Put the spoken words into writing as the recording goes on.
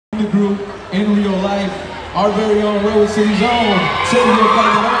The group in real life, our very own Redwood City's own Sergio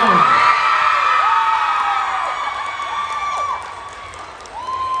Calderon.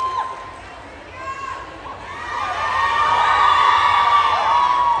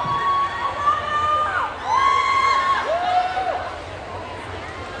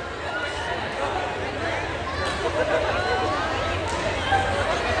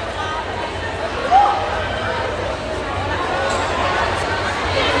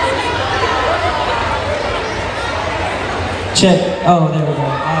 Check. Oh, there we go.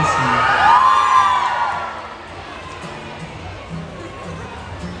 Awesome.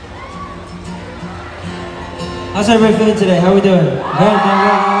 How's everybody feeling today? How we doing? Good.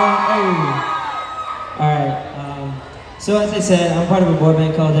 Alright. So as I said, I'm part of a boy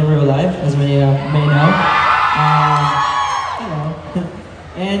band called In Real Life, as many may know. Hello.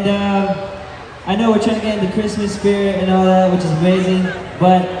 And I know we're trying to get into Christmas spirit and all that, which is amazing.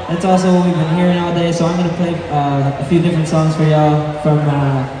 But that's also what we've been hearing all day, so I'm gonna play a few different songs for y'all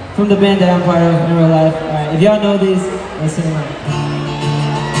from the band that I'm part of in real life. Alright, if y'all know these, let's sing along.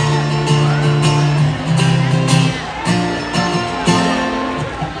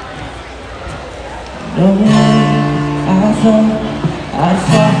 No way I thought I'd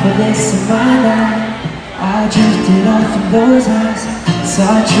fall for this in my life. I drifted off from those eyes,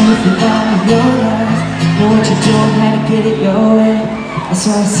 saw truth in all of your eyes. Know what you're doing, how to get it your way. That's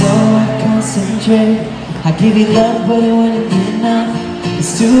why I concentrate. I give you love, but it wouldn't be enough.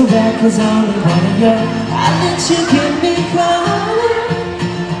 It's too bad, cause I only wanted you. I let you get me caught.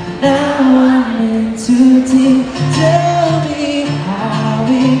 Now I'm in too deep. Tell me how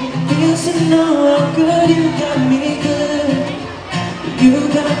it feels to know how good you got me good. You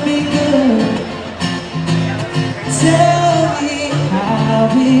got me good. Tell me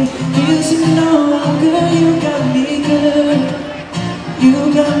how it feels to know how good you got me good.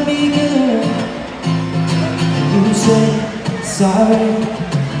 You got me good. You say sorry,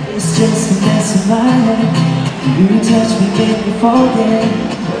 it's just a mess in my head. You touch me, make me forget,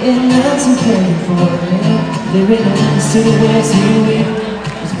 and that's okay for it. There ain't no limits to the ways you leave.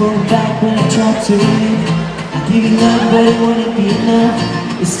 Just pull back when I try to leave. I give you love, but it wouldn't be enough.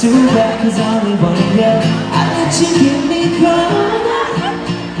 It's too bad, cause I only wanted you. I let you give me caught.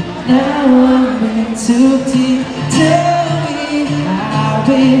 Now I'm in too deep. Tell me how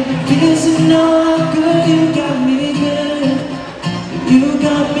it feels to know how good you got me good. You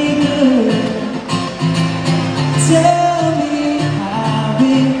got me good. Tell me how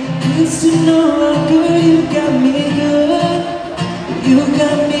it feels to know how good you got me good. You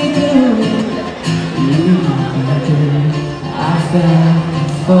got me good. You got me good. I fell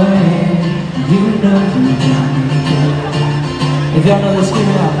for it. You know you got me good. If y'all know this, scream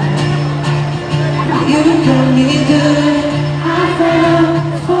it out. You got me good. I fell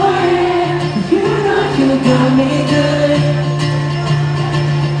for it. You know you got me good.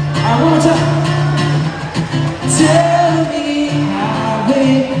 I wanna talk. Tell me how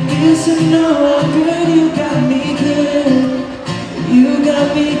it feels to know how good you got me good. You got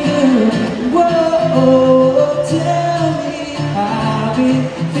me good. Whoa, tell me how it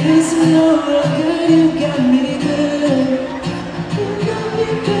feels to know how good you got me good. You got me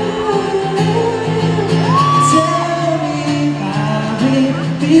good. Tell me how it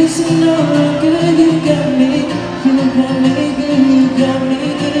feels to know how good you got me. You got me good. You got me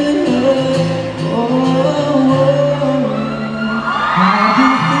good. Oh, how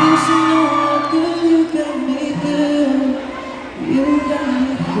it feels to know how good you got me good. You got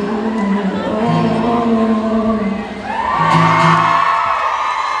me good. Oh.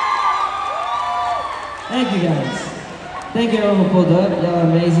 Thank you guys. Thank you everyone who pulled up. Y'all are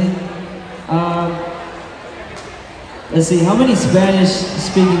amazing. Let's see, how many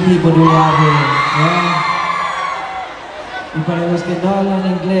Spanish-speaking people do we have here? Yeah. Y para los que no hablan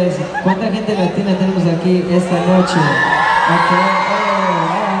inglés, ¿cuánta gente latina tenemos aquí esta noche? Okay.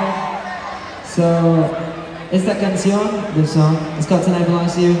 Alright. So, esta canción, the song, it's called Tonight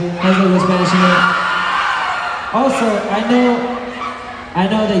Belongs to You. Has a little Spanish in it. Also, I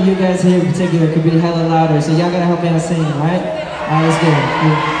know that you guys here in particular could be hella louder, so y'all gotta help me out singing, alright? Alright, let's get it.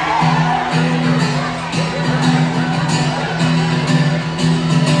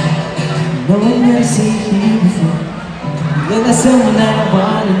 No one ever seen you before. You're like someone that I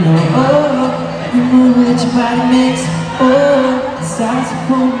wanna know. Oh, every move that your body makes. Oh, it starts to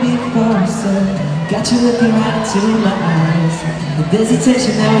pull me closer. Got you looking right into my eyes. But there's a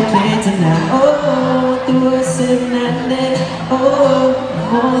tension that we can't deny. Oh, the words said night and day. Oh,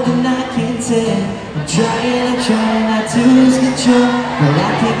 more than I can tell. I'm trying not to lose control, but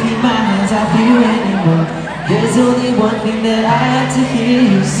I can't keep my hands off you anymore. There's only one thing that I have to hear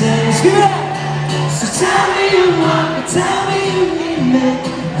you say. Scream it out! So tell me you want me, tell me you need me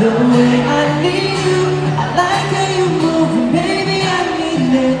the way I need you. I like how you move, and baby I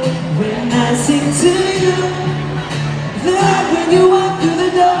need it when I sing to you. The night when you walk through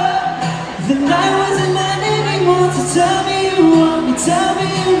the door, the night wasn't mine anymore. So tell me you want me, tell me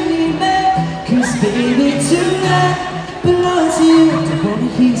you need me, 'cause baby tonight belongs to you. Don't wanna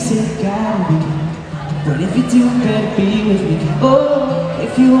hear you say gotta be, but if you do, better be with me. Oh,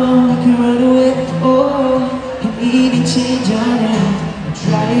 if you want, we can run away. Oh, and even change our name.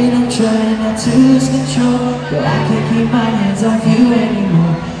 I'm trying not to lose control, but I can't keep my hands off you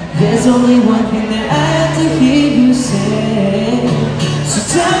anymore. There's only one thing that I have to hear you say. So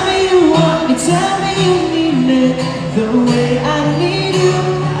tell me you want me, tell me you need me the way I need you.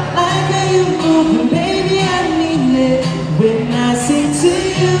 I like how you move, and baby I need it when I sing to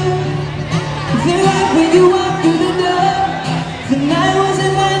you. The night when you walk through the door, the night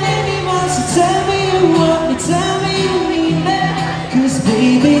wasn't mine anymore. So tell me you want me, tell me you need me, 'cause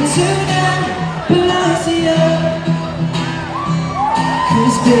baby tonight belongs to you.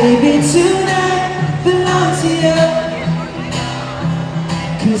 'Cause baby tonight belongs to you.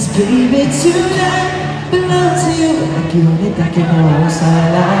 'Cause baby tonight belongs to you. Aquí bonita que no vamos a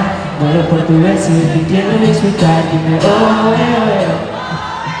hablar, muero por tu beso y te quiero disfrutar. Dime oh,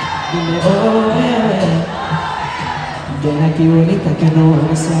 dime oh, ven aquí bonita que no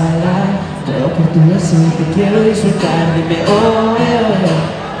vamos a hablar, muero por tu beso y te quiero disfrutar. Dime oh,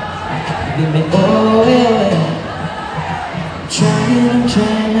 dime oh, I'm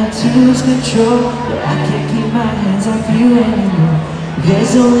trying not to lose control, but I can't keep my hands off you anymore.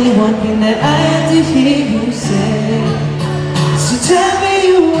 There's only one thing that I have to hear you say. So tell me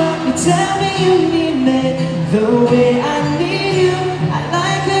you want me, tell me you need me the way I need you. I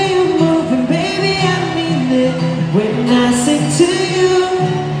like how you move, and baby I mean it when I sing to you.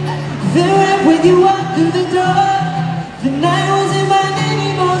 The night when you walk through the door, the night wasn't mine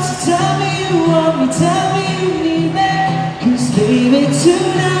anymore. So tell me you want me, tell me you need me, 'cause baby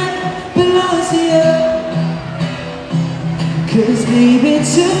tonight belongs to you. 'Cause baby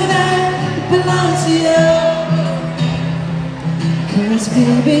tonight belongs to you. 'Cause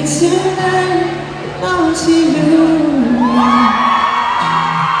baby tonight belongs to you.